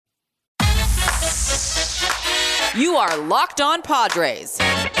You are Locked On Padres,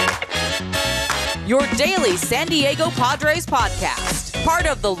 your daily San Diego Padres podcast. Part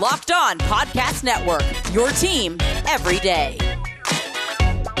of the Locked On Podcast Network, your team every day.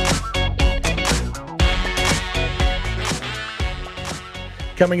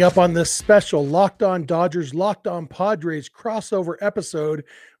 Coming up on this special Locked On Dodgers, Locked On Padres crossover episode,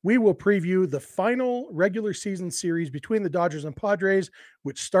 we will preview the final regular season series between the Dodgers and Padres,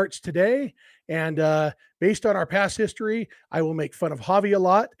 which starts today. And based on our past history, I will make fun of Javi a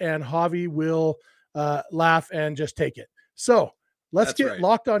lot, and Javi will laugh and just take it. So let's get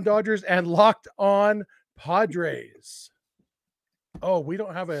Locked On Dodgers and Locked On Padres. Oh, we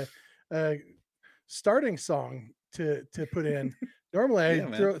don't have a starting song to put in. Normally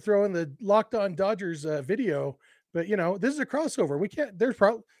I throw in the Locked On Dodgers video, but this is a crossover. We can't, there's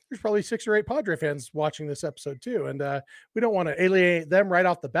probably 6 or 8 Padre fans watching this episode too. And we don't want to alienate them right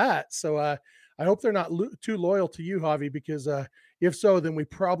off the bat. So I hope they're not too loyal to you, Javi, because if so, then we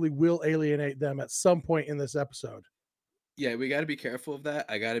probably will alienate them at some point in this episode. Yeah, we got to be careful of that.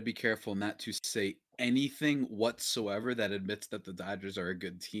 I got to be careful not to say anything whatsoever that admits that the Dodgers are a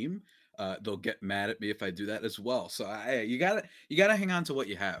good team. They'll get mad at me if I do that as well. So you gotta hang on to what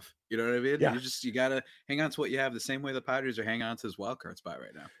you have. You know what I mean? Yeah. You gotta hang on to what you have the same way the Padres are hanging on to this wild card spot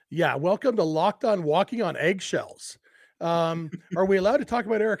right now. Yeah. Welcome to Locked On Walking on Eggshells. Are we allowed to talk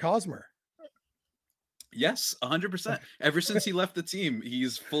about Eric Hosmer? Yes, 100%. Ever since he left the team,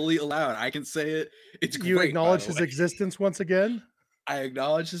 he's fully allowed. I can say it. It's great. You acknowledge his existence once again? I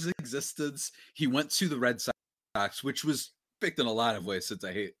acknowledge his existence. He went to the Red Sox, which was perfect in a lot of ways since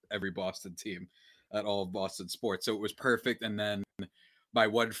I hate every Boston team at all of Boston sports. So it was perfect. And then my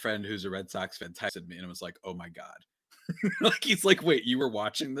one friend who's a Red Sox fan texted me and was like, oh my God. Like, he's like, wait, you were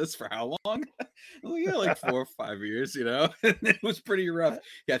watching this for how long? Well, yeah, like 4 or 5 years, and it was pretty rough.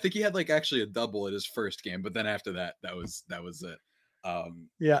 Yeah, I think he had like actually a double at his first game, but then after that, that was it.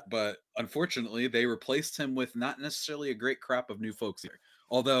 Yeah. But unfortunately, they replaced him with not necessarily a great crop of new folks here.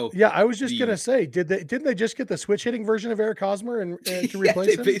 Although, yeah, I was just gonna say, didn't they just get the switch hitting version of Eric Hosmer and to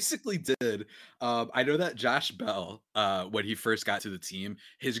replace him? They basically did. I know that Josh Bell, when he first got to the team,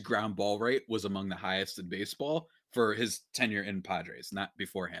 his ground ball rate was among the highest in baseball for his tenure in Padres, not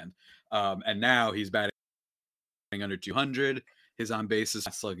beforehand. And now he's batting under 200. His on base is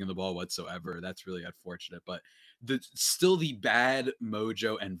not slugging the ball whatsoever. That's really unfortunate. But still the bad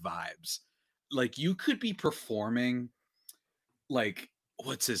mojo and vibes. Like, you could be performing like,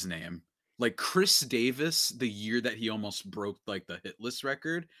 what's his name? Like Chris Davis, the year that he almost broke like the hit list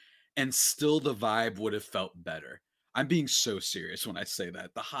record, and still the vibe would have felt better. I'm being so serious when I say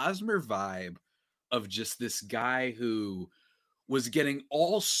that. The Hosmer vibe of just this guy who was getting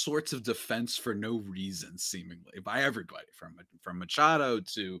all sorts of defense for no reason, seemingly, by everybody, from Machado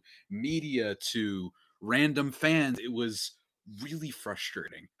to media to random fans. It was really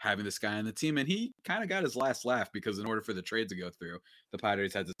frustrating having this guy on the team, and he kind of got his last laugh because in order for the trade to go through, the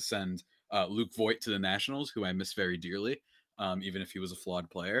Padres had to send Luke Voit to the Nationals, who I miss very dearly, even if he was a flawed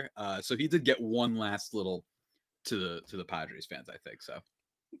player. So he did get one last little to the Padres fans, I think. So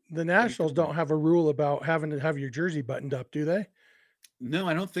the Nationals don't have a rule about having to have your jersey buttoned up, do they? No,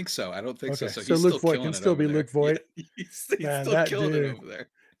 I don't think so. Okay. So Luke Voit can still be Luke Voit. Yeah, he's still killing it over there.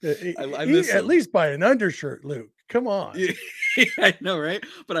 I miss at least buy an undershirt, Luke. Come on. Yeah, I know, right?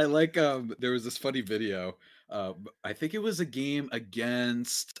 But I like there was this funny video. I think it was a game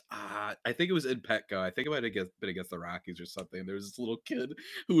against I think it was in Petco. I think it might have been against the Rockies or something. There was this little kid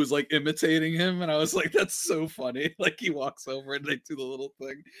who was like imitating him, and I was like, that's so funny. Like, he walks over and they do the little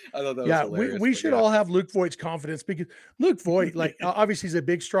thing. I thought that was hilarious. We should all have Luke Voigt's confidence, because Luke Voit, like, obviously he's a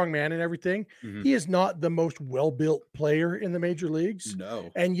big, strong man and everything. Mm-hmm. He is not the most well-built player in the major leagues.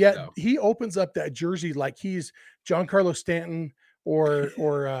 No. And yet he opens up that jersey like he's Giancarlo Stanton or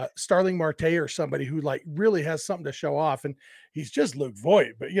Starling Marte or somebody who like really has something to show off, and he's just Luke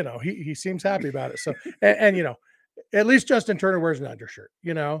Voit, but he seems happy about it. So and at least Justin Turner wears an undershirt.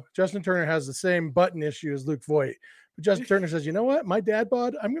 Justin Turner has the same button issue as Luke Voit, but Justin Turner says, you know what, my dad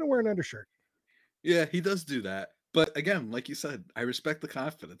bod, I'm gonna wear an undershirt. Yeah, he does do that. But again, like you said, I respect the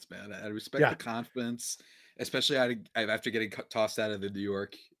confidence, man. I respect the confidence, especially after getting tossed out of the New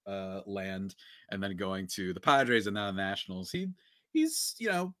York land and then going to the Padres and now the Nationals. He's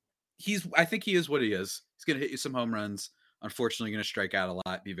I think he is what he is. He's going to hit you some home runs. Unfortunately, going to strike out a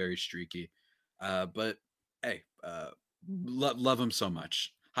lot, be very streaky. But hey, love him so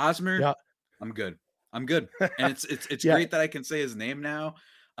much. Hosmer, I'm good. And it's great that I can say his name now.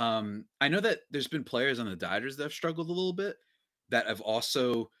 I know that there's been players on the Dodgers that have struggled a little bit, that have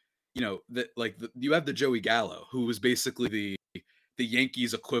also, you have the Joey Gallo, who was basically the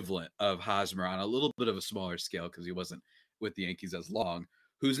Yankees equivalent of Hosmer on a little bit of a smaller scale because he wasn't with the Yankees as long,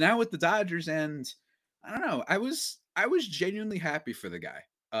 who's now with the Dodgers. And I don't know, I was genuinely happy for the guy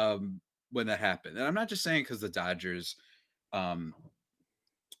when that happened. And I'm not just saying because the Dodgers or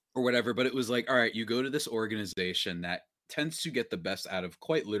whatever, but it was like, all right, you go to this organization that tends to get the best out of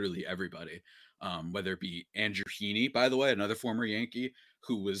quite literally everybody. Whether it be Andrew Heaney, by the way, another former Yankee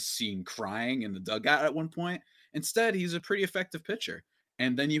who was seen crying in the dugout at one point. Instead, he's a pretty effective pitcher.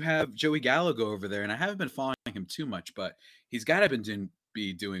 And then you have Joey Gallo go over there, and I haven't been following him too much, but he's got to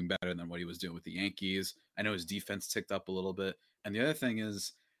be doing better than what he was doing with the Yankees. I know his defense ticked up a little bit. And the other thing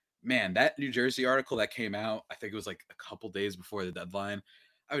is, man, that New Jersey article that came out, I think it was like a couple days before the deadline.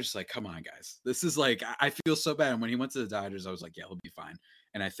 I was just like, come on, guys. This is like, I feel so bad. And when he went to the Dodgers, I was like, yeah, he'll be fine.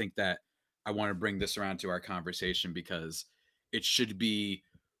 And I think that I want to bring this around to our conversation because it should be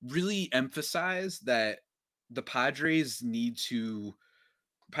really emphasized that the Padres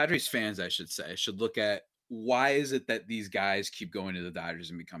fans, I should say, should look at why is it that these guys keep going to the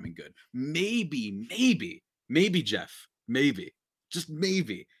Dodgers and becoming good? Maybe, Jeff, maybe, just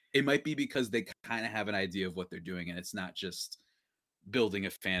maybe. It might be because they kind of have an idea of what they're doing and it's not just building a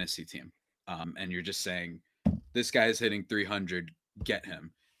fantasy team. And you're just saying, this guy's hitting 300, get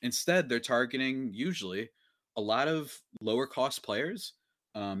him. Instead, they're targeting usually a lot of lower cost players.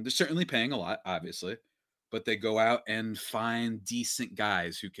 They're certainly paying a lot, obviously, but they go out and find decent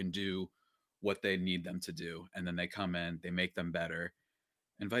guys who can do what they need them to do. And then they come in, they make them better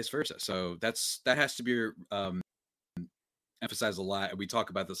and vice versa. So that has to be emphasized a lot. We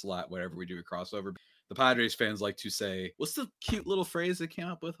talk about this a lot whenever we do a crossover. The Padres fans like to say, what's the cute little phrase they came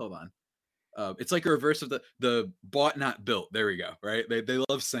up with? Hold on. It's like a reverse of the bought not built. There we go. Right. They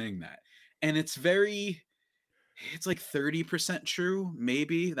love saying that. And it's like 30% true.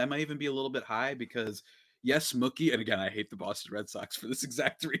 Maybe that might even be a little bit high because yes, Mookie. And again, I hate the Boston Red Sox for this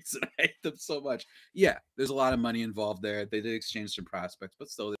exact reason. I hate them so much. Yeah. There's a lot of money involved there. They did exchange some prospects, but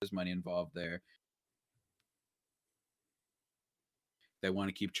still there's money involved there. They want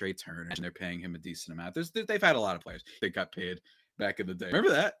to keep Trey Turner and they're paying him a decent amount. They've had a lot of players. They got paid back in the day. Remember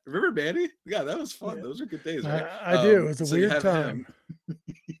that? Remember Manny? Yeah, that was fun. Yeah. Those were good days, right? I do. It was a weird time.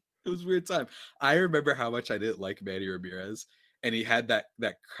 It was a weird time. I remember how much I didn't like Manny Ramirez. And he had that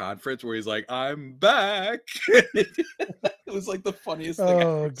conference where he's like, I'm back. It was like the funniest thing I've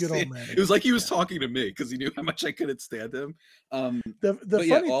ever good seen. old Manny. It was like he was talking to me because he knew how much I couldn't stand him. The but funny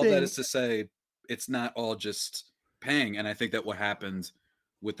yeah, all thing... that is to say, it's not all just paying. And I think that what happened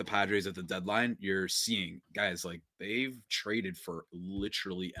with the Padres at the deadline, you're seeing guys like they've traded for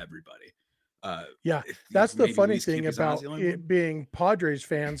literally everybody. Yeah, that's the funny thing about it being Padres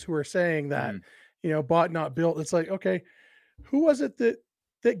fans who are saying that, bought not built. It's like, okay, who was it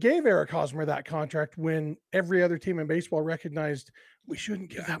that gave Eric Hosmer that contract when every other team in baseball recognized we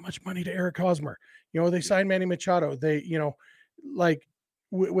shouldn't give that much money to Eric Hosmer? They signed Manny Machado. They, like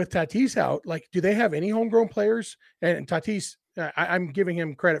with Tatis out, like, do they have any homegrown players? And Tatis, I'm giving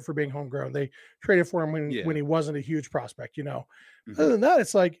him credit for being homegrown. They traded for him when he wasn't a huge prospect, Other than that,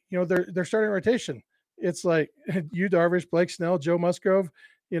 it's like, they're starting rotation. It's like Yu Darvish, Blake Snell, Joe Musgrove,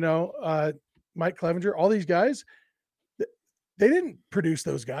 Mike Clevenger, all these guys, they didn't produce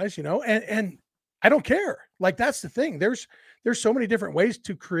those guys, and I don't care. Like, that's the thing. There's so many different ways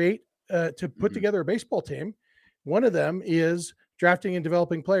to create, to put together a baseball team. One of them is drafting and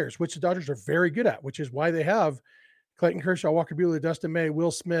developing players, which the Dodgers are very good at, which is why they have Clayton Kershaw, Walker Buehler, Dustin May, Will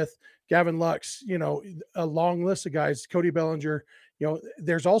Smith, Gavin Lux, a long list of guys, Cody Bellinger.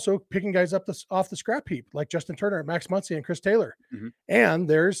 There's also picking guys up off the scrap heap, like Justin Turner, Max Muncy, and Chris Taylor. And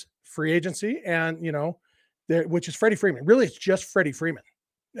there's free agency and, which is Freddie Freeman. Really, it's just Freddie Freeman.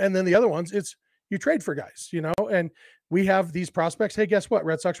 And then the other ones, it's you trade for guys, and we have these prospects. Hey, guess what,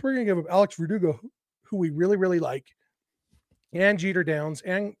 Red Sox? We're going to give up Alex Verdugo, who we really, really like, and Jeter Downs,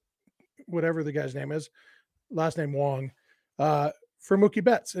 and whatever the guy's name is, last name Wong, for Mookie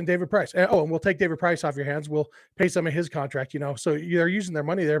Betts and David Price. And we'll take David Price off your hands. We'll pay some of his contract, So they're using their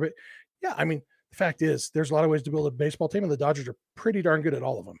money there. But yeah, I mean, the fact is there's a lot of ways to build a baseball team, and the Dodgers are pretty darn good at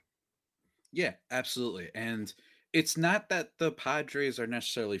all of them. Yeah, absolutely. And it's not that the Padres are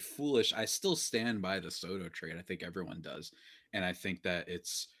necessarily foolish. I still stand by the Soto trade. I think everyone does. And I think that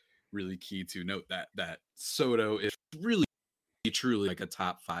it's really key to note that Soto is really, truly like a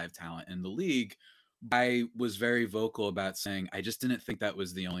top 5 talent in the league. I was very vocal about saying I just didn't think that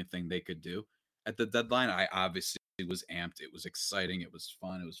was the only thing they could do at the deadline. I obviously was amped. It was exciting. It was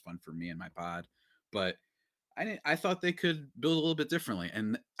fun. It was fun for me and my pod. But I thought they could build a little bit differently.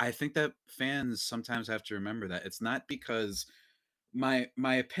 And I think that fans sometimes have to remember that it's not because my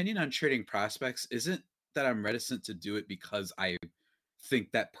opinion on trading prospects isn't that I'm reticent to do it because I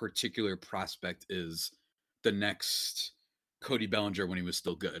think that particular prospect is the next Cody Bellinger when he was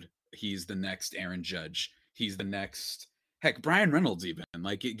still good. He's the next Aaron Judge. He's the next, heck, Brian Reynolds even.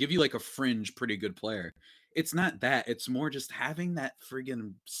 Like, it give you like a fringe pretty good player. It's not that. It's more just having that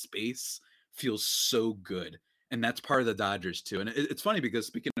friggin' space feels so good. And that's part of the Dodgers too. And it's funny because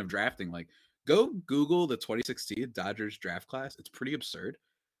speaking of drafting, like, go Google the 2016 Dodgers draft class. It's pretty absurd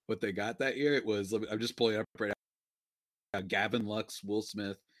what they got that year. It was, I'm just pulling it up right now. Gavin Lux, Will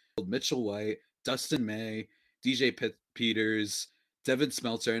Smith, Mitchell White, Dustin May, DJ Peters, Devin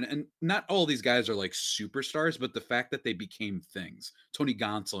Smeltzer, and not all these guys are like superstars, but the fact that they became things. Tony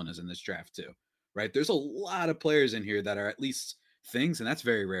Gonsolin is in this draft too, right? There's a lot of players in here that are at least things, and that's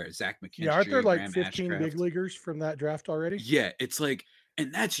very rare. Zach McKinstry, Yeah, aren't there like Graham 15 big Ashcraft. leaguers from that draft already? Yeah, it's like,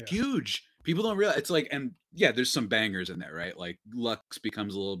 and that's huge. People don't realize it's like, and yeah, there's some bangers in there, right? Like Lux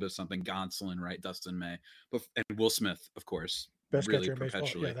becomes a little bit something, Gonsolin, right? Dustin May, but and Will Smith, of course, Best really catcher in baseball.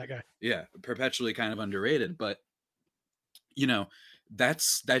 perpetually, Yeah, that guy. yeah, perpetually kind of underrated. But you know, that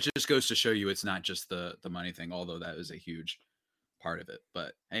just goes to show you it's not just the money thing, although that is a huge part of it.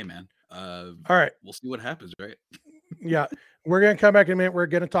 But hey, man, all right, we'll see what happens, right? Yeah, we're going to come back in a minute. We're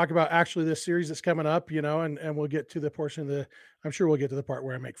going to talk about actually this series that's coming up, you know, and we'll get to the portion of the, I'm sure we'll get to the part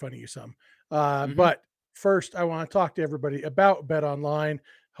where I make fun of you some. But first, I want to talk to everybody about Bet Online.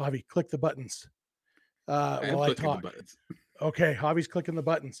 Javi, click the buttons while I talk. Okay, Javi's clicking the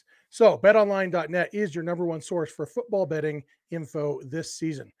buttons. So betonline.net is your number one source for football betting info this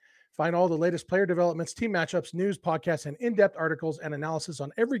season. Find all the latest player developments, team matchups, news, podcasts, and in-depth articles and analysis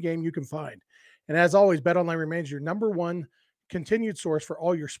on every game you can find. And as always, BetOnline remains your number one continued source for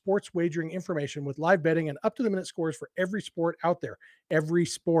all your sports wagering information with live betting and up-to-the-minute scores for every sport out there, every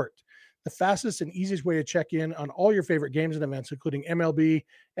sport. The fastest and easiest way to check in on all your favorite games and events, including MLB,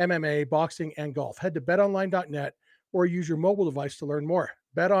 MMA, boxing, and golf. Head to betonline.net or use your mobile device to learn more.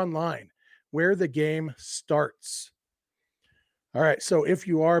 BetOnline, where the game starts. All right, so if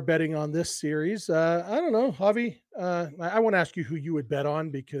you are betting on this series, I don't know, Javi, I won't ask you who you would bet on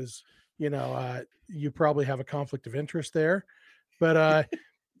because, you know, you probably have a conflict of interest there. But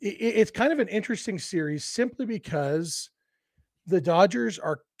it's kind of an interesting series simply because the Dodgers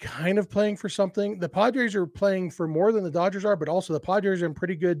are kind of playing for something. The Padres are playing for more than the Dodgers are, but also the Padres are in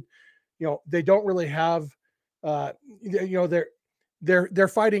pretty good, you know, they don't really have, you know, they're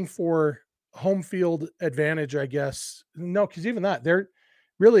fighting for home field advantage, I guess. No, because even that, they're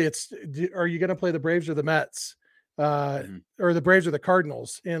really, it's, are you going to play the Braves or the Mets, or the Braves or the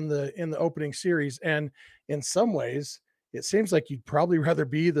Cardinals in the opening series? And in some ways, it seems like you'd probably rather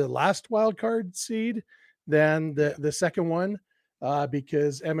be the last wild card seed than the second one,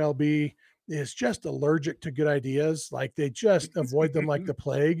 because MLB is just allergic to good ideas. Like they just avoid them like the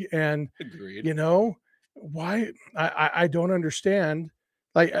plague. And Agreed. you know why? I don't understand.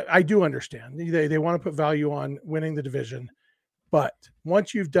 Like I do understand they want to put value on winning the division, but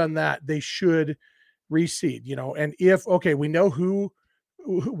once you've done that, they should reseed, you know. And if, okay, we know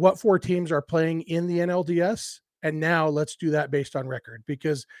what four teams are playing in the NLDS, and now let's do that based on record,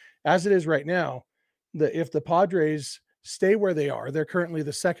 because as it is right now, if the Padres stay where they are, they're currently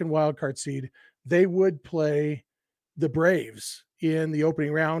the second wild card seed, they would play the Braves in the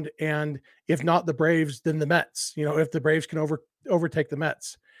opening round. And if not the Braves, then the Mets, you know, if the Braves can overtake the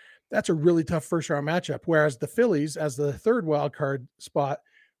Mets, that's a really tough first round matchup. Whereas the Phillies, as the third wild card spot,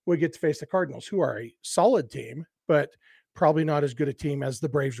 would get to face the Cardinals, who are a solid team, but probably not as good a team as the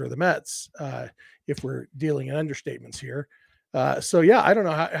Braves or the Mets, if we're dealing in understatements here. So yeah, I don't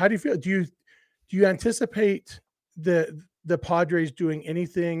know. How do you feel? Do you anticipate the Padres doing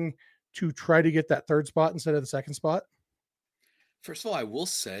anything to try to get that third spot instead of the second spot? First of all, I will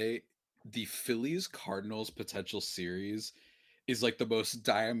say the Phillies Cardinals potential series is like the most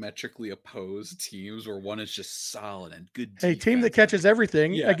diametrically opposed teams, where one is just solid and good defense. Hey, team that catches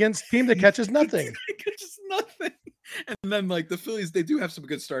everything against team that catches nothing. Catches nothing. And then like the Phillies, they do have some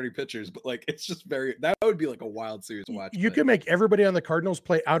good starting pitchers, but like it's just that would be like a wild series to watch. You can make everybody on the Cardinals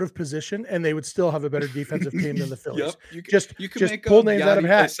play out of position, and they would still have a better defensive team than the Phillies. Yep. You can just pull names out of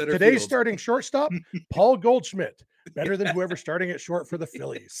hat. Today's starting shortstop, Paul Goldschmidt, better than whoever's starting at short for the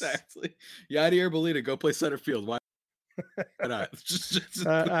Phillies. Exactly. Yadier Molina, go play center field. Why not?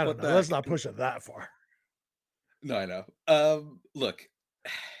 I don't know. Let's not push it that far. No, I know. Look,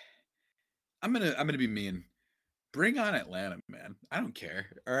 I'm gonna be mean. Bring on Atlanta, man. I don't care.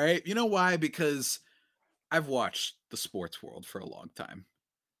 All right. You know why? Because I've watched the sports world for a long time.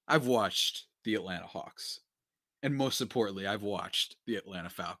 I've watched the Atlanta Hawks. And most importantly, I've watched the Atlanta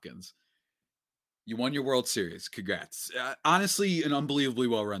Falcons. You won your World Series. Congrats. Honestly, an unbelievably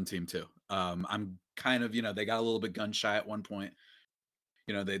well-run team too. I'm kind of, you know, they got a little bit gun shy at one point.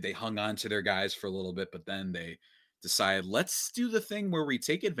 they hung on to their guys for a little bit, but then they decide, let's do the thing where we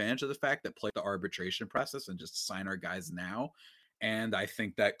take advantage of the fact that play the arbitration process and just sign our guys now. And I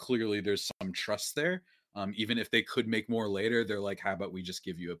think that clearly there's some trust there. Even if they could make more later, they're like, how about we just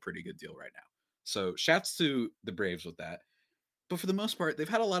give you a pretty good deal right now? So shouts to the Braves with that. But for the most part, they've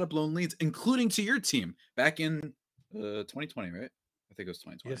had a lot of blown leads, including to your team back in 2020, right? I think it was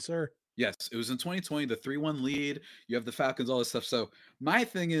 2020. Yes, sir. Yes, it was in 2020, the 3-1 lead. You have the Falcons, all this stuff. So my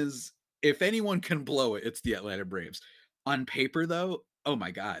thing is, if anyone can blow it, it's the Atlanta Braves. On paper, though, oh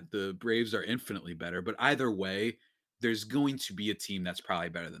my God, the Braves are infinitely better. But either way, there's going to be a team that's probably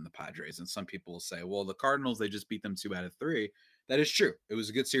better than the Padres. And some people will say, well, the Cardinals, they just beat them 2 out of 3. That is true. It was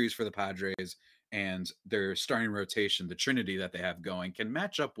a good series for the Padres, and their starting rotation, the Trinity that they have going, can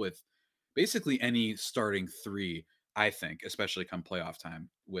match up with basically any starting 3, I think, especially come playoff time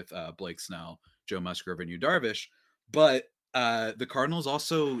with Blake Snell, Joe Musgrove, and Yu Darvish. But the Cardinals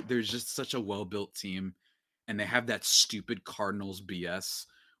also, there's just such a well-built team, and they have that stupid Cardinals BS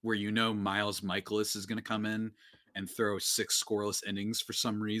where Miles Michaelis is going to come in and throw 6 scoreless innings for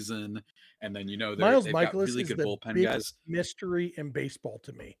some reason, and then Miles they've Michaelis got really is good the bullpen guys. mystery in baseball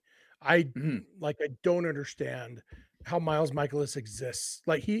to me. I don't understand how Miles Michaelis exists.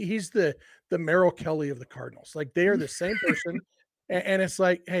 Like he's the Merrill Kelly of the Cardinals. Like they are the same person, and it's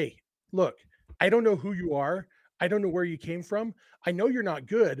like, hey, look, I don't know who you are. I don't know where you came from. I know you're not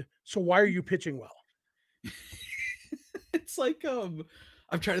good. So why are you pitching well? It's like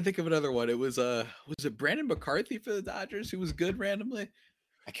I'm trying to think of another one. It was it Brandon McCarthy for the Dodgers who was good randomly?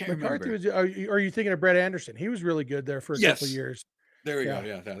 I can't McCarthy remember. are you thinking of Brett Anderson? He was really good there for a couple of years. There we Yeah. go.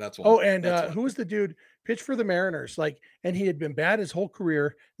 Yeah, that's one. Oh, and That's who was the dude pitched for the Mariners? And he had been bad his whole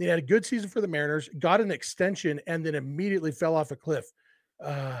career. He had a good season for the Mariners, got an extension, and then immediately fell off a cliff.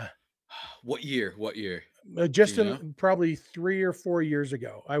 What year? Just probably 3 or 4 years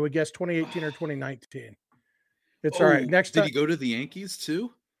ago. I would guess 2018 or 2019. It's all right. Next time, did he go to the Yankees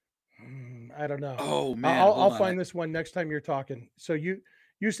too? I don't know. Oh man, I'll find this one next time you're talking. So you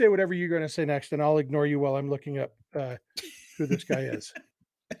say whatever you're going to say next, and I'll ignore you while I'm looking up who this guy is.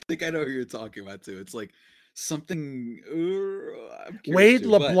 I think I know who you're talking about too. It's like something. Wade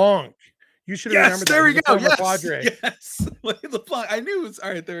LeBlanc. You should have remembered that. There we go. Yes, Padre. yes. Wade LeBlanc. I knew it was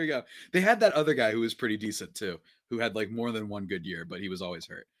all right. There we go. They had that other guy who was pretty decent too, who had like more than one good year, but he was always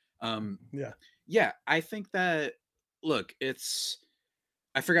hurt. Yeah. I think that. Look,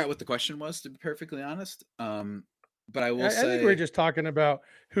 I forgot what the question was, to be perfectly honest. But I will say, I think we're just talking about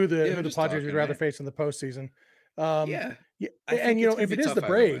who the Padres would rather face in the postseason. And if it is the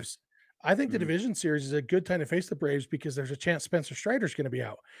Braves, I think the division series is a good time to face the Braves because there's a chance Spencer Strider's going to be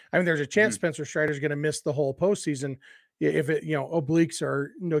out. I mean, there's a chance Spencer Strider's going to miss the whole postseason if obliques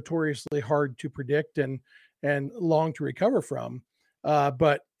are notoriously hard to predict and long to recover from.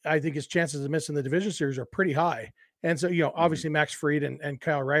 But I think his chances of missing the division series are pretty high. And so, obviously Max Fried and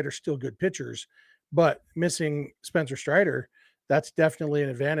Kyle Wright are still good pitchers, but missing Spencer Strider, that's definitely an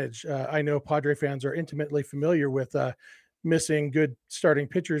advantage. I know Padre fans are intimately familiar with missing good starting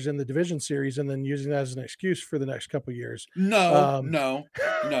pitchers in the division series and then using that as an excuse for the next couple of years. No.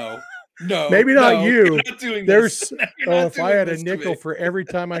 Maybe not you. You're not doing this. If I had a nickel for every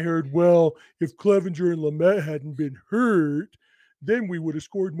time I heard, well, if Clevenger and Lamet hadn't been hurt, then we would have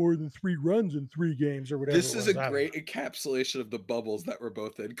scored more than 3 runs in 3 games or whatever. This is a great encapsulation of the bubbles that we're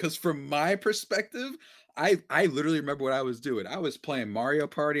both in. Because from my perspective, I literally remember what I was doing. I was playing Mario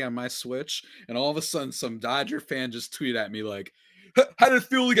Party on my Switch, and all of a sudden some Dodger fan just tweeted at me like, how did it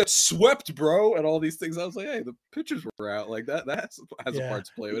feel to get swept, bro? And all these things. I was like, hey, the pitchers were out. Like that has a part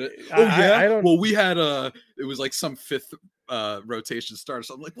to play with it. Well, we had it was like some 5th rotation starter.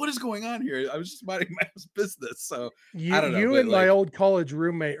 So I'm like, what is going on here? I was just minding my business. So I don't know. You and my old college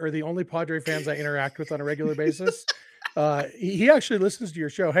roommate are the only Padre fans I interact with on a regular basis. He actually listens to your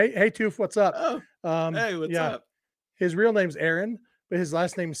show. Hey, Toof, what's up? Hey, what's up? His real name's Aaron, but his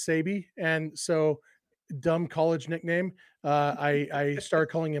last name's Sabi. And so dumb college nickname. I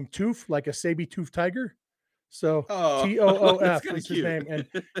started calling him Toof, like a saber-toothed tiger. So Toof is his name. And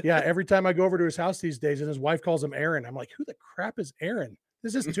every time I go over to his house these days and his wife calls him Aaron, I'm like, who the crap is Aaron?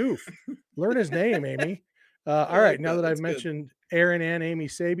 This is Toof. Learn his name, Amy. All right. Now that I've mentioned Aaron and Amy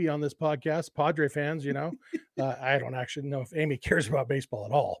Sabi on this podcast, Padre fans, I don't actually know if Amy cares about baseball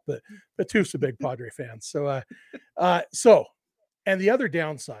at all, but Toof's a big Padre fan. So, and the other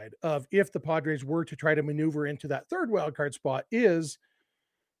downside of if the Padres were to try to maneuver into that third wild card spot is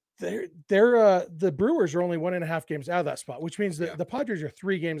the Brewers are only 1.5 games out of that spot, which means that the Padres are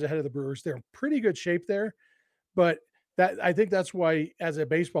 3 games ahead of the Brewers. They're in pretty good shape there, but I think that's why as a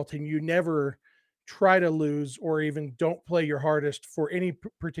baseball team, you never try to lose or even don't play your hardest for any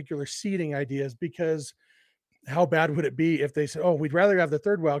particular seeding ideas, because how bad would it be if they said, "Oh, we'd rather have the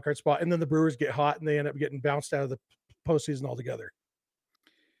third wild card spot," and then the Brewers get hot and they end up getting bounced out of the postseason altogether?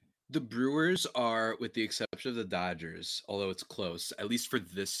 The Brewers are, with the exception of the Dodgers, although it's close, at least for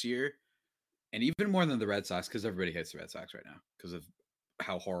this year, and even more than the Red Sox, because everybody hates the Red Sox right now because of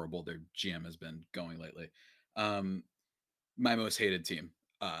how horrible their GM has been going lately. My most hated team.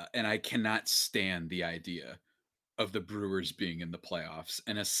 And I cannot stand the idea of the Brewers being in the playoffs.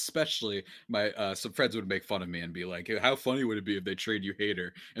 And especially some friends would make fun of me and be like, "Hey, how funny would it be if they trade you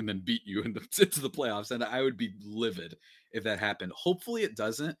Hater and then beat you into the playoffs?" And I would be livid if that happened. Hopefully it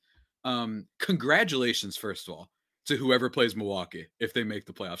doesn't. Congratulations, first of all, to whoever plays Milwaukee if they make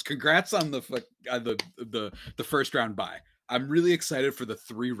the playoffs. Congrats on the first round bye. I'm really excited for the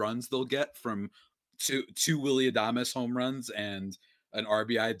 3 runs they'll get from two Willy Adames home runs and an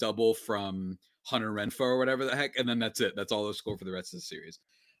RBI double from Hunter Renfroe or whatever the heck, and then that's it. That's all they'll score for the rest of the series.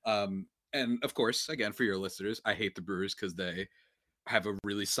 And of course, again, for your listeners, I hate the Brewers because they have a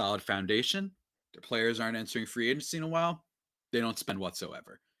really solid foundation. Their players aren't entering free agency in a while. They don't spend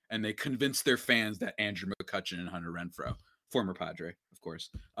whatsoever. And they convince their fans that Andrew McCutchen and Hunter Renfroe, former Padre, of course,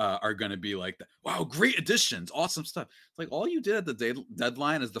 are going to be like, wow, great additions, awesome stuff. It's like all you did at the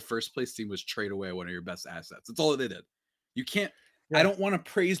deadline as the first place team was trade away one of your best assets. That's all they did. You can't, I don't want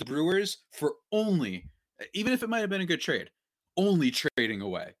to praise the Brewers for only, even if it might have been a good trade, only trading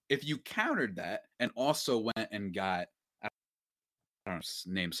away. If you countered that and also went and got, I don't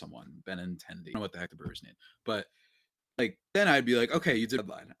know, name someone, Benintendi. I don't know what the heck the Brewers need, but like then I'd be like, okay, you did a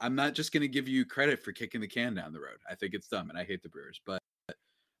deadline. I'm not just going to give you credit for kicking the can down the road. I think it's dumb, and I hate the Brewers. But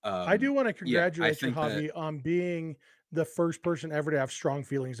I do want to congratulate you, Javi, on being the first person ever to have strong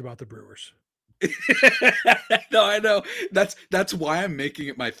feelings about the Brewers. No, I know. That's why I'm making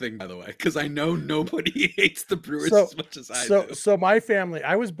it my thing, by the way, because I know nobody hates the Brewers as much as I do. So my family,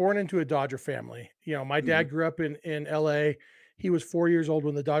 I was born into a Dodger family. You know, my dad grew up in LA. He was 4 years old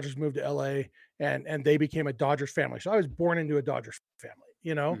when the Dodgers moved to LA, and they became a Dodgers family. So I was born into a Dodgers family,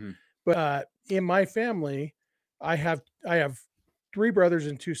 you know. But in my family, I have 3 brothers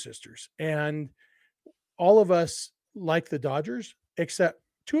and 2 sisters, and all of us like the Dodgers, except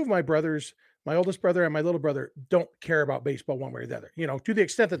 2 of my brothers, my oldest brother and my little brother, don't care about baseball one way or the other. You know, to the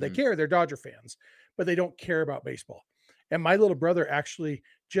extent that they care, they're Dodger fans, but they don't care about baseball. And my little brother actually,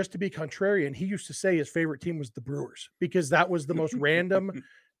 just to be contrarian, he used to say his favorite team was the Brewers because that was the most random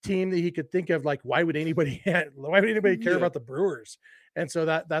team that he could think of. Like, why would anybody care about the Brewers? And so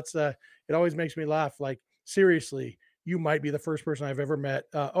that's it always makes me laugh. Like, seriously, you might be the first person I've ever met.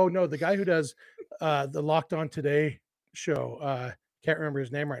 Oh no, the guy who does the Locked On Today show. Can't remember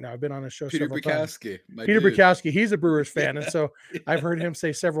his name right now. I've been on his show Peter several Bukowski, times. Peter Bukowski, he's a Brewers fan, and so I've heard him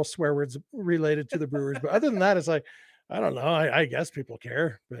say several swear words related to the Brewers. But other than that, it's like, I don't know. I guess people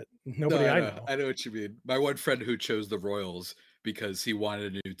care, but nobody I know. I know what you mean. My one friend who chose the Royals because he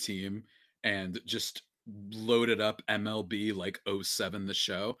wanted a new team and just loaded up MLB like 07 the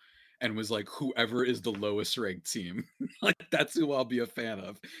show and was like, whoever is the lowest ranked team, like that's who I'll be a fan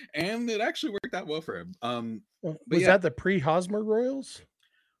of. And it actually worked out well for him. Was that the pre-Hosmer Royals?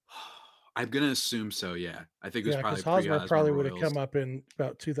 I'm gonna assume so. Yeah, I think it was probably Hosmer probably would have come up in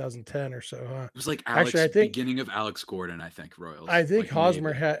about 2010 or so. Huh? It was like beginning of Alex Gordon. I think Royals. I think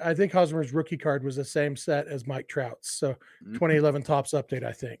Hosmer I think Hosmer's rookie card was the same set as Mike Trout's. So 2011 Topps update,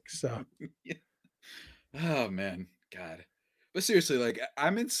 I think. So. Yeah. Oh man, God. But seriously, like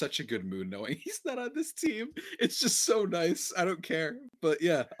I'm in such a good mood knowing he's not on this team. It's just so nice. I don't care. But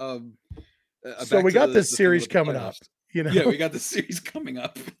yeah. So we got this series coming up. You know? Yeah, we got the series coming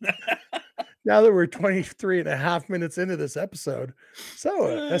up. Now that we're 23 and a half minutes into this episode. So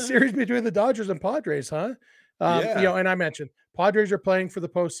a series between the Dodgers and Padres, huh? You know, and I mentioned Padres are playing for the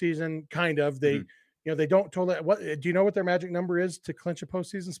postseason, kind of. They, you know, they don't totally. What do you know what their magic number is to clinch a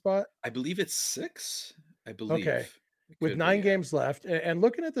postseason spot? I believe it's 6. I believe. Okay. With 9 games left, and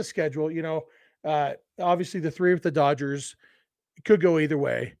looking at the schedule, you know, obviously the 3 with the Dodgers could go either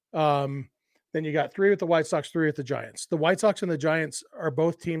way. Then you got 3 with the White Sox, 3 with the Giants. The White Sox and the Giants are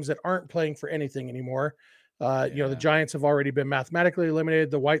both teams that aren't playing for anything anymore. You know, the Giants have already been mathematically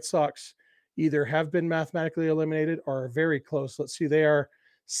eliminated. The White Sox either have been mathematically eliminated or are very close. Let's see, they are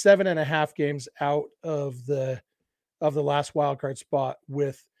 7.5 games out of the last wild card spot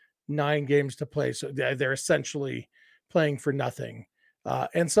with 9 games to play. So they're essentially playing for nothing.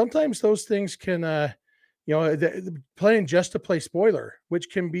 And sometimes those things can, you know, playing just to play spoiler, which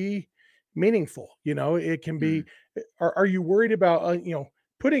can be meaningful. You know, it can be. Are you worried about you know,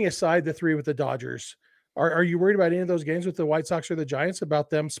 putting aside the 3 with the Dodgers? Are you worried about any of those games with the White Sox or the Giants about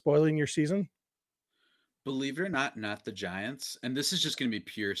them spoiling your season? Believe it or not the Giants. And this is just going to be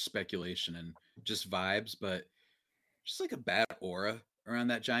pure speculation and just vibes, but just like a bad aura around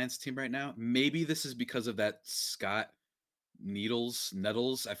that Giants team right now. Maybe this is because of that Scott Nettles.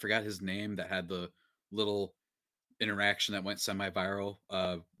 I forgot his name, that had the little interaction that went semi-viral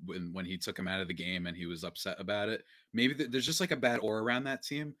when he took him out of the game and he was upset about it. Maybe there's just like a bad aura around that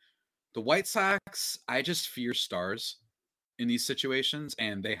team. The White Sox, I just fear stars in these situations,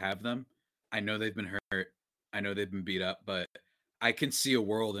 and they have them. I know they've been hurt. I know they've been beat up, but I can see a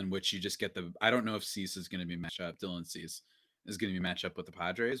world in which you just get the. I don't know if Cease is going to be matched up. Dylan Cease is going to be matched up with the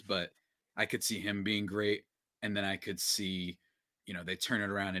Padres, but I could see him being great, and then I could see, they turn it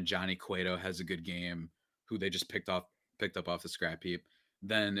around and Johnny Cueto has a good game, who they just picked up off the scrap heap.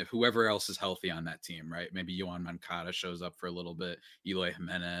 Then whoever else is healthy on that team, right? Maybe Yohan Moncada shows up for a little bit, Eloy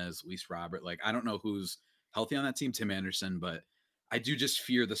Jimenez, Luis Robert. Like, I don't know who's healthy on that team, Tim Anderson, but I do just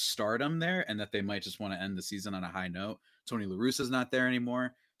fear the stardom there and that they might just want to end the season on a high note. Tony La Russa's not there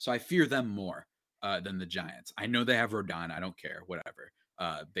anymore. So I fear them more than the Giants. I know they have Rodon. I don't care, whatever.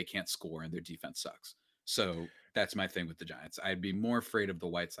 They can't score and their defense sucks. So that's my thing with the Giants. I'd be more afraid of the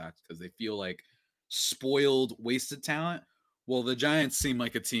White Sox because they feel like spoiled, wasted talent. Well, the Giants seem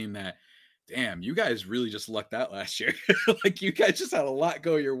like a team that, damn, you guys really just lucked out last year. Like, you guys just had a lot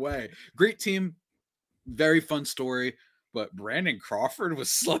go your way. Great team, very fun story. But Brandon Crawford was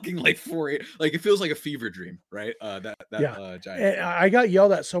slugging like 4.8. Like, it feels like a fever dream, right? Giants. And I got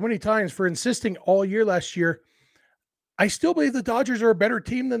yelled at so many times for insisting all year last year. I still believe the Dodgers are a better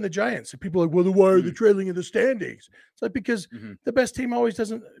team than the Giants. And people are like, well, why are they trailing in the standings? It's like, because the best team always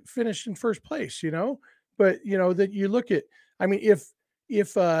doesn't finish in first place, But that you look at, I mean,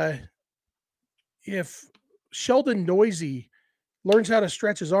 if Sheldon Noisy learns how to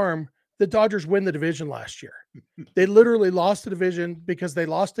stretch his arm, the Dodgers win the division last year. They literally lost the division because they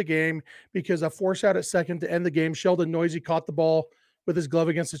lost the game because a force out at second to end the game. Sheldon Noisy caught the ball with his glove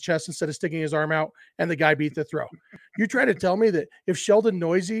against his chest instead of sticking his arm out, and the guy beat the throw. You try to tell me that if Sheldon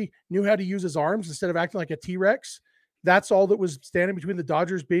Noisy knew how to use his arms instead of acting like a T-Rex, that's all that was standing between the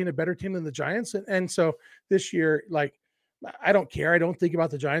Dodgers being a better team than the Giants. And so this year, like, I don't care. I don't think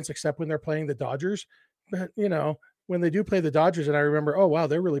about the Giants except when they're playing the Dodgers. But, when they do play the Dodgers, and I remember, oh, wow,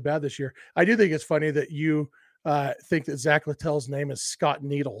 they're really bad this year. I do think it's funny that you think that Zach Littell's name is Scott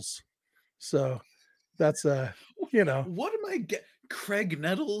Needles. So that's, What am I getting? Craig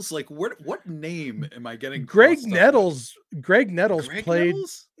Nettles? Like, what name am I getting? Greg Nettles played Nettles?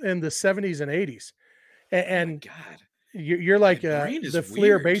 in the 70s and 80s. And oh God, you're like the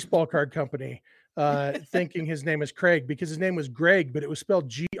Fleer baseball card company thinking his name is Craig because his name was Greg, but it was spelled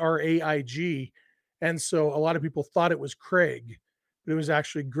Graig. And so a lot of people thought it was Craig, but it was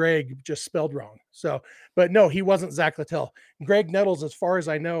actually Greg, just spelled wrong. So, but no, he wasn't Zach Littell. Greg Nettles, as far as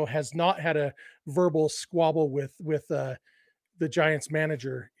I know, has not had a verbal squabble with the Giants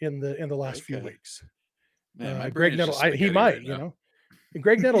manager in the last few weeks. Man, Greg Nettles, he might, And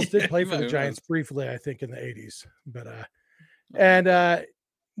Greg Nettles did play for the Giants briefly, I think, in the 80s. But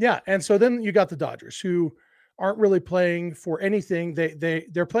and so then you got the Dodgers, who aren't really playing for anything.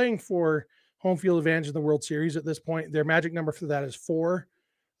 They're playing for home field advantage in the World Series at this point. Their magic number for that is 4.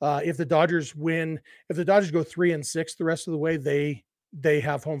 If the Dodgers go 3-6 the rest of the way, they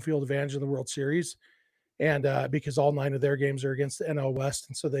have home field advantage in the World Series. And because all 9 of their games are against the NL West.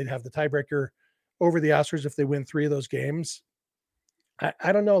 And so they'd have the tiebreaker over the Astros if they win 3 of those games.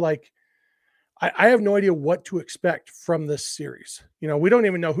 I don't know. Like, I have no idea what to expect from this series. We don't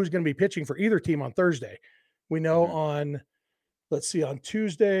even know who's going to be pitching for either team on Thursday. We know on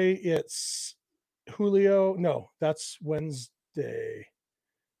Tuesday, it's Julio. No, that's Wednesday.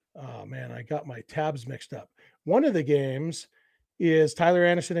 Oh man, I got my tabs mixed up. One of the games is Tyler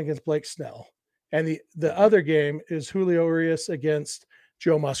Anderson against Blake Snell. And the other game is Julio Urias against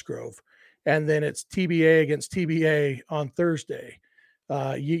Joe Musgrove. And then it's TBA against TBA on Thursday.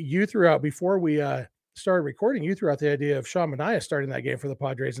 You threw out, before we started recording, you threw out the idea of Sean Manaea starting that game for the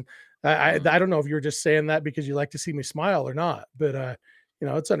Padres. And I don't know if you were just saying that because you like to see me smile or not, but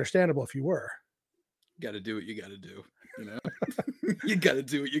it's understandable if you were. Got to do what you got to do. You got to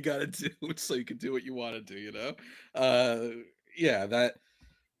do what you got to do so you can do what you want to do,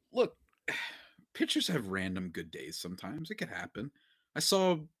 look, pitchers have random good days sometimes. It could happen. I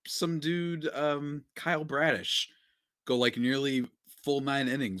saw some dude, Kyle Bradish, go like nearly full 9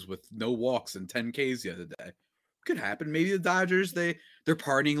 innings with no walks and 10 Ks the other day. Could happen. Maybe the Dodgers, they're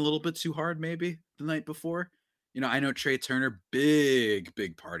partying a little bit too hard maybe the night before. I know Trey Turner, big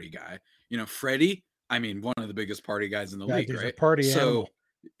party guy. Freddie, I mean, one of the biggest party guys in the league, right? Animal.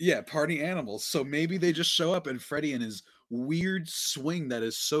 Yeah, party animals. So maybe they just show up and Freddie and his weird swing that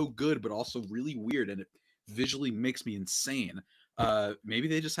is so good, but also really weird. And visually makes me insane. Maybe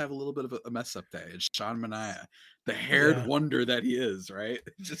they just have a little bit of a mess up day. It's Sean Mania, the haired wonder that he is, right?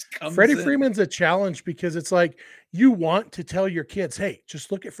 It just comes Freddie in. Freeman's a challenge because it's like you want to tell your kids, hey,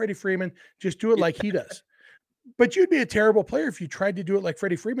 just look at Freddie Freeman, just do it like he does. But you'd be a terrible player if you tried to do it like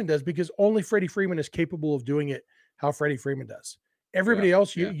Freddie Freeman does, because only Freddie Freeman is capable of doing it how Freddie Freeman does. Everybody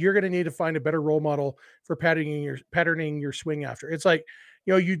else, you're going to need to find a better role model for patterning your swing after. It's like,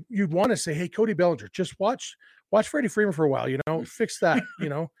 you'd want to say, hey, Cody Bellinger, just watch Freddie Freeman for a while, fix that,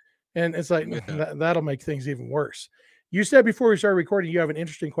 and it's like, that'll make things even worse. You said before we started recording, you have an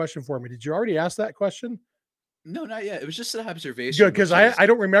interesting question for me. Did you already ask that question? No, not yet. It was just an observation. Good, because I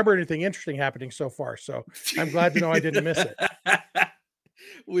don't remember anything interesting happening so far. So I'm glad to know I didn't miss it.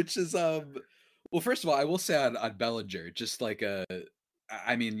 Which is, well, first of all, I will say on Bellinger, just like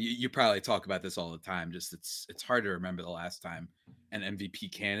I mean, you probably talk about this all the time. Just it's hard to remember the last time an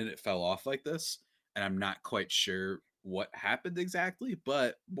MVP candidate fell off like this, and I'm not quite sure what happened exactly.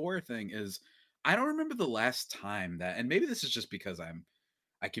 But more thing is, I don't remember the last time that, and maybe this is just because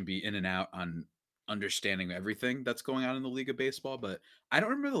I can be in and out on understanding everything that's going on in the League of Baseball, but I don't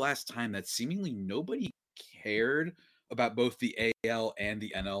remember the last time that seemingly nobody cared about both the AL and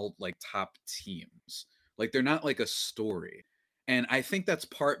the NL like top teams. Like they're not like a story. And I think that's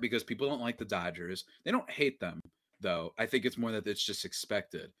part because people don't like the Dodgers. They don't hate them though. I think it's more that it's just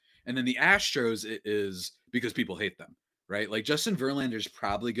expected. And then the Astros, it is because people hate them, right? Like Justin Verlander is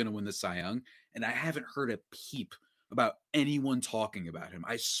probably going to win the Cy Young, and I haven't heard a peep about anyone talking about him.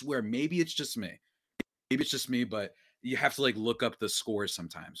 I swear, maybe it's just me. Maybe it's just me, but you have to like look up the scores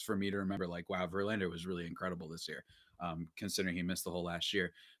sometimes for me to remember like, wow, Verlander was really incredible this year, considering he missed the whole last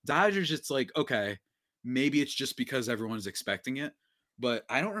year. Dodgers, it's like, okay, maybe it's just because everyone's expecting it, but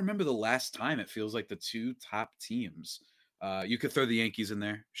I don't remember the last time it feels like the two top teams. You could throw the Yankees in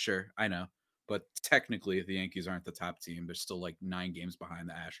there. Sure, I know. But technically, the Yankees aren't the top team. They're still like 9 games behind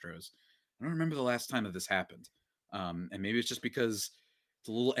the Astros. I don't remember the last time that this happened. And maybe it's just because it's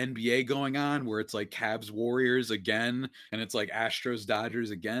a little NBA going on where it's like Cavs Warriors again, and it's like Astros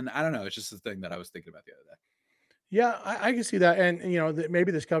Dodgers again. I don't know. It's just a thing that I was thinking about the other day. Yeah, I can see that. And,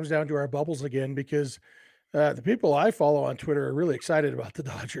 maybe this comes down to our bubbles again, because the people I follow on Twitter are really excited about the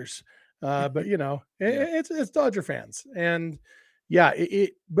Dodgers. But, it's Dodger fans. And yeah,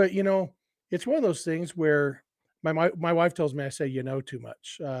 but, it's one of those things where my wife tells me I say, too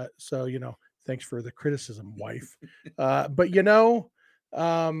much. So, thanks for the criticism, wife. But,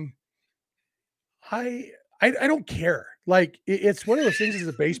 um, I don't care. Like it's one of those things as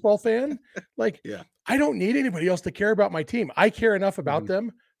a baseball fan. Like I don't need anybody else to care about my team. I care enough about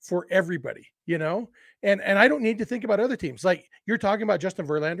them for everybody, and I don't need to think about other teams. Like you're talking about Justin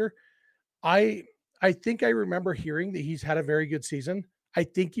Verlander. I think I remember hearing that he's had a very good season. I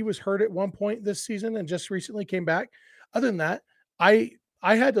think he was hurt at one point this season and just recently came back. Other than that, I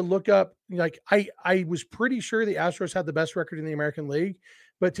had to look up, like I was pretty sure the Astros had the best record in the American League,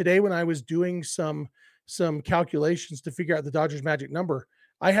 but today when I was doing some calculations to figure out the Dodgers magic number,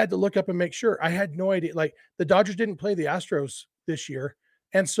 I had to look up and make sure. I had no idea. Like the Dodgers didn't play the Astros this year,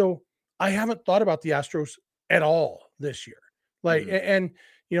 and so I haven't thought about the Astros at all this year. Like and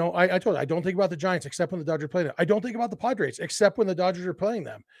I told you, I don't think about the Giants except when the Dodgers play them. I don't think about the Padres except when the Dodgers are playing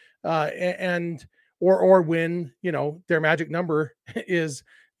them. And or when, their magic number is,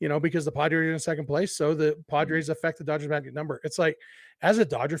 because the Padres are in second place. So the Padres affect the Dodgers magic number. It's like, as a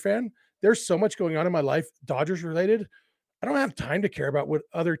Dodger fan, there's so much going on in my life, Dodgers related. I don't have time to care about what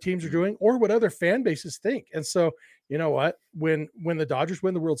other teams are doing or what other fan bases think. And so, you know what, when the Dodgers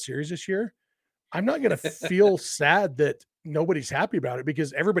win the World Series this year, I'm not going to feel sad that nobody's happy about it,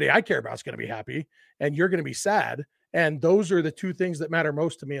 because everybody I care about is going to be happy and you're going to be sad. And those are the two things that matter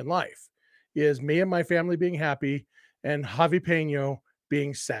most to me in life, is me and my family being happy and Javi Peno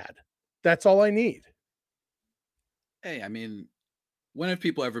being sad. That's all I need. Hey, I mean, when have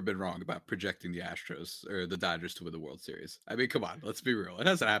people ever been wrong about projecting the Astros or the Dodgers to win the World Series? I mean, come on, let's be real. It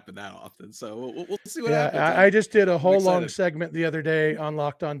doesn't happen that often. So we'll see what happens. I just did a whole long segment the other day on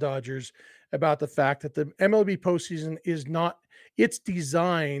Locked On Dodgers about the fact that the MLB postseason is not, it's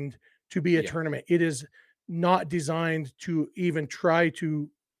designed to be a tournament. It is not designed to even try to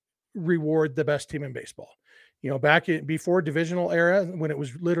reward the best team in baseball. Back before divisional era, when it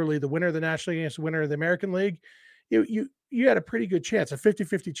was literally the winner of the National League against the winner of the American League, you had a pretty good chance, a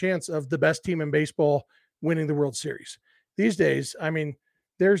 50-50 chance of the best team in baseball winning the World Series. These days, I mean,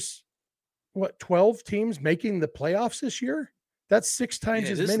 there's 12 teams making the playoffs this year. That's 6 times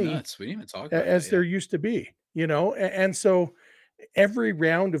as many we didn't even talk about as there used to be, and so every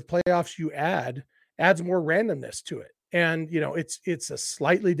round of playoffs you adds more randomness to it. And, it's a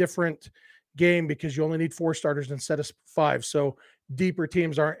slightly different, game because you only need 4 starters instead of 5. So deeper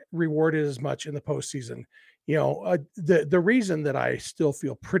teams aren't rewarded as much in the postseason. The reason that I still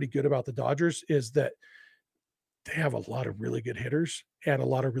feel pretty good about the Dodgers is that they have a lot of really good hitters and a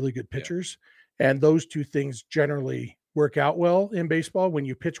lot of really good pitchers. Yeah. And those two things generally work out well in baseball. When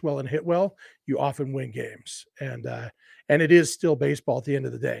you pitch well and hit well, you often win games. And it is still baseball at the end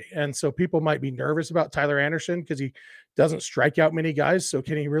of the day. And so people might be nervous about Tyler Anderson because he doesn't strike out many guys. So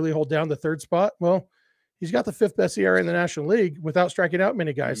can he really hold down the 3rd spot? Well, he's got the 5th best ERA in the National League without striking out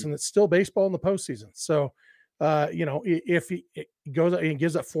many guys. Mm-hmm. And it's still baseball in the postseason. So, if he goes and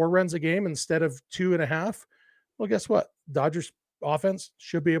gives up 4 runs a game instead of 2.5, well, guess what? Dodgers offense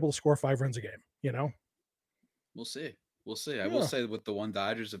should be able to score 5 runs a game, We'll see. Yeah. I will say with the one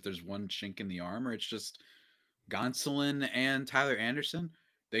Dodgers, if there's one chink in the armor, it's just Gonsolin and Tyler Anderson.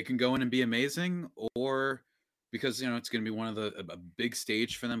 They can go in and be amazing, or because, it's going to be one of a big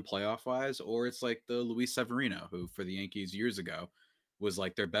stage for them playoff wise, or it's like the Luis Severino, who for the Yankees years ago was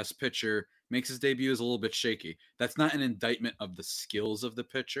like their best pitcher, makes his debut as a little bit shaky. That's not an indictment of the skills of the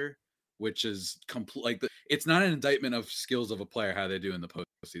pitcher, which is complete. It's not an indictment of skills of a player, how they do in the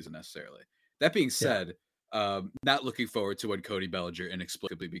postseason necessarily. That being said, not looking forward to when Cody Bellinger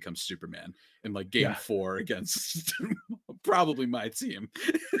inexplicably becomes Superman in like game 4 against probably my team.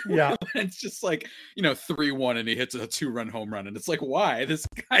 Yeah. It's just like, 3-1 and he hits a 2-run home run. And it's like, why? This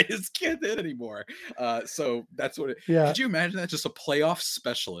guy just can't hit anymore. So that's what could you imagine that? Just a playoff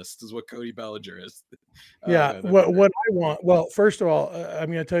specialist is what Cody Bellinger is. What I want, well, first of all,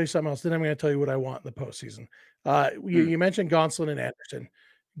 I'm going to tell you something else. Then I'm going to tell you what I want in the postseason. You mentioned Gonsolin and Anderson.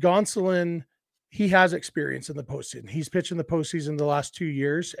 Gonsolin, he has experience in the postseason. He's pitched in the postseason the last 2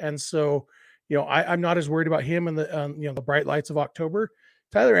 years. And so, I'm not as worried about him in the, the bright lights of October.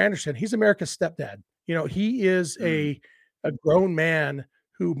 Tyler Anderson, he's America's stepdad. He is a grown man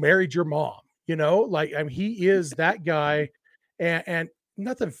who married your mom, he is that guy, and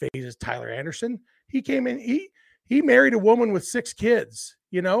nothing phases Tyler Anderson. He came in, he married a woman with 6 kids,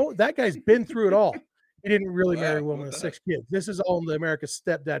 that guy's been through it all. He didn't really marry a woman with 6 kids. This is all the America's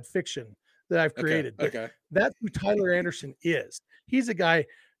stepdad fiction that I've created. Okay. That's who Tyler Anderson is. He's a guy,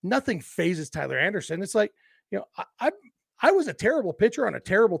 nothing phases Tyler Anderson. It's like, I was a terrible pitcher on a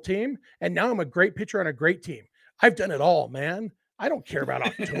terrible team, and now I'm a great pitcher on a great team. I've done it all, man. I don't care about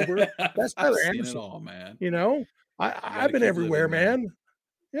October. That's Tyler Anderson. All, man. I've been everywhere, man.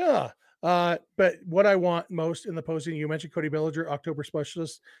 Yeah. But what I want most in the postseason, you mentioned Cody Bellinger, October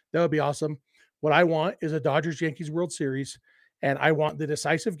specialist. That would be awesome. What I want is a Dodgers-Yankees World Series. And I want the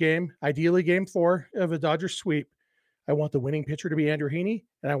decisive game, ideally game 4 of a Dodgers sweep. I want the winning pitcher to be Andrew Heaney,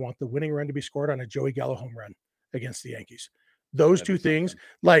 and I want the winning run to be scored on a Joey Gallo home run against the Yankees. Those two things,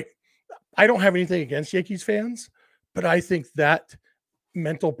 I don't have anything against Yankees fans, but I think that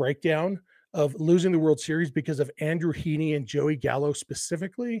mental breakdown of losing the World Series because of Andrew Heaney and Joey Gallo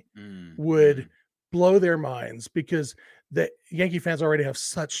specifically would blow their minds, because the Yankee fans already have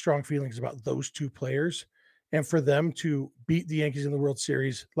such strong feelings about those 2 players. And for them to beat the Yankees in the World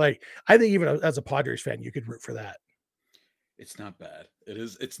Series, I think even as a Padres fan, you could root for that. It's not bad. It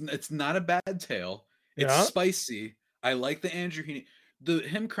is. It's not a bad tale. It's spicy. I like the Andrew Heaney.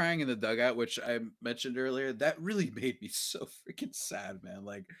 Him crying in the dugout, which I mentioned earlier, that really made me so freaking sad, man.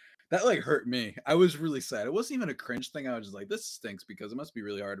 That hurt me. I was really sad. It wasn't even a cringe thing. I was just like, this stinks, because it must be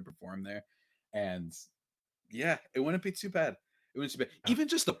really hard to perform there. And yeah, it wouldn't be too bad. It wouldn't be too bad. Even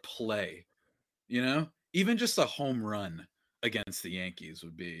just a play, even just a home run against the Yankees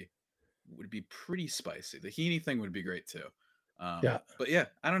would be pretty spicy. The Heaney thing would be great too. But yeah,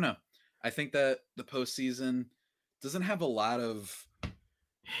 I don't know. I think that the postseason doesn't have a lot of.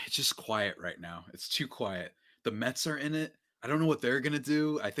 It's just quiet right now. It's too quiet. The Mets are in it. I don't know what they're gonna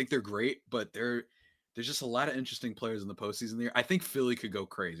do. I think they're great, but there's just a lot of interesting players in the postseason there. I think Philly could go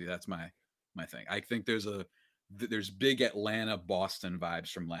crazy. That's my thing. I think there's big Atlanta Boston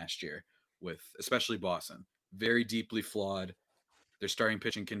vibes from last year, with especially Boston. Very deeply flawed. Their starting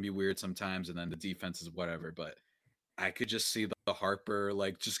pitching can be weird sometimes, and then the defense is whatever. But I could just see the Harper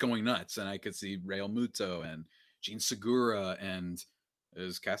just going nuts, and I could see Real Muto and Gene Segura, and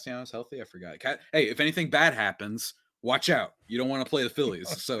is Castellanos healthy? I forgot. Hey, if anything bad happens, watch out. You don't want to play the Phillies,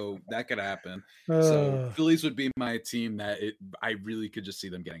 so that could happen. So Phillies would be my team that I really could just see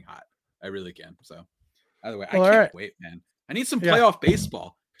them getting hot. I really can. So either way, I can't wait, man. I need some playoff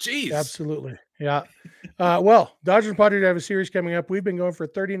baseball. Jeez. Absolutely. Yeah. Well, Dodgers and Padres have a series coming up. We've been going for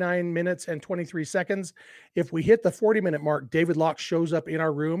 39 minutes and 23 seconds. If we hit the 40-minute mark, David Locke shows up in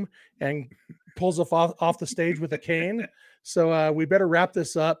our room and pulls us off the stage with a cane. So we better wrap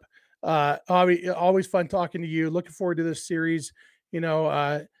this up. Always fun talking to you. Looking forward to this series.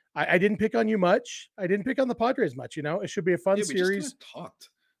 I didn't pick on you much. I didn't pick on the Padres much. You know, it should be a fun Yeah, we just series. kinda talked.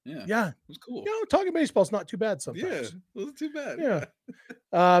 Yeah. Yeah. It was cool. You know, talking baseball is not too bad Yeah, sometimes. it wasn't too bad. Yeah.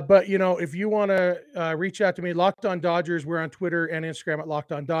 But you know, if you want to reach out to me, Locked On Dodgers, we're on Twitter and Instagram at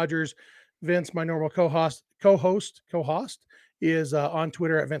Locked On Dodgers. Vince, my normal co-host is on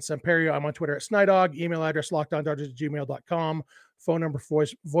Twitter at Vince Samperio. I'm on Twitter at Snydog. Email address lockedondodgers@gmail.com. Phone number for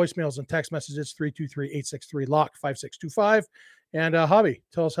voicemails and text messages 323-863-LOCK-5625. And Javi,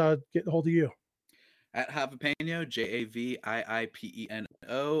 tell us how to get a hold of you. At Javipeno, JAVIIPENO,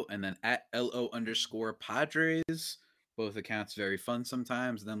 and then at LO_Padres. Both accounts very fun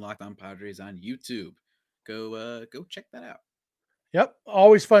sometimes. And then Locked On Padres on YouTube. Go check that out. Yep.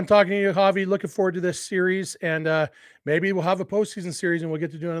 Always fun talking to you, Javi. Looking forward to this series. And maybe we'll have a postseason series and we'll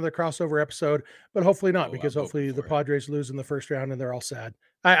get to do another crossover episode, but hopefully not, because hopefully the Padres lose in the first round and they're all sad.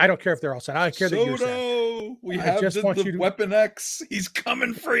 I don't care if they're all sad. I care that you're sad. We have the Weapon X. He's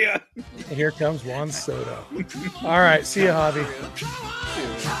coming for you. Here comes Juan Soto. All right. See you,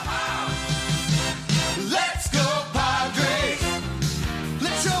 Javi.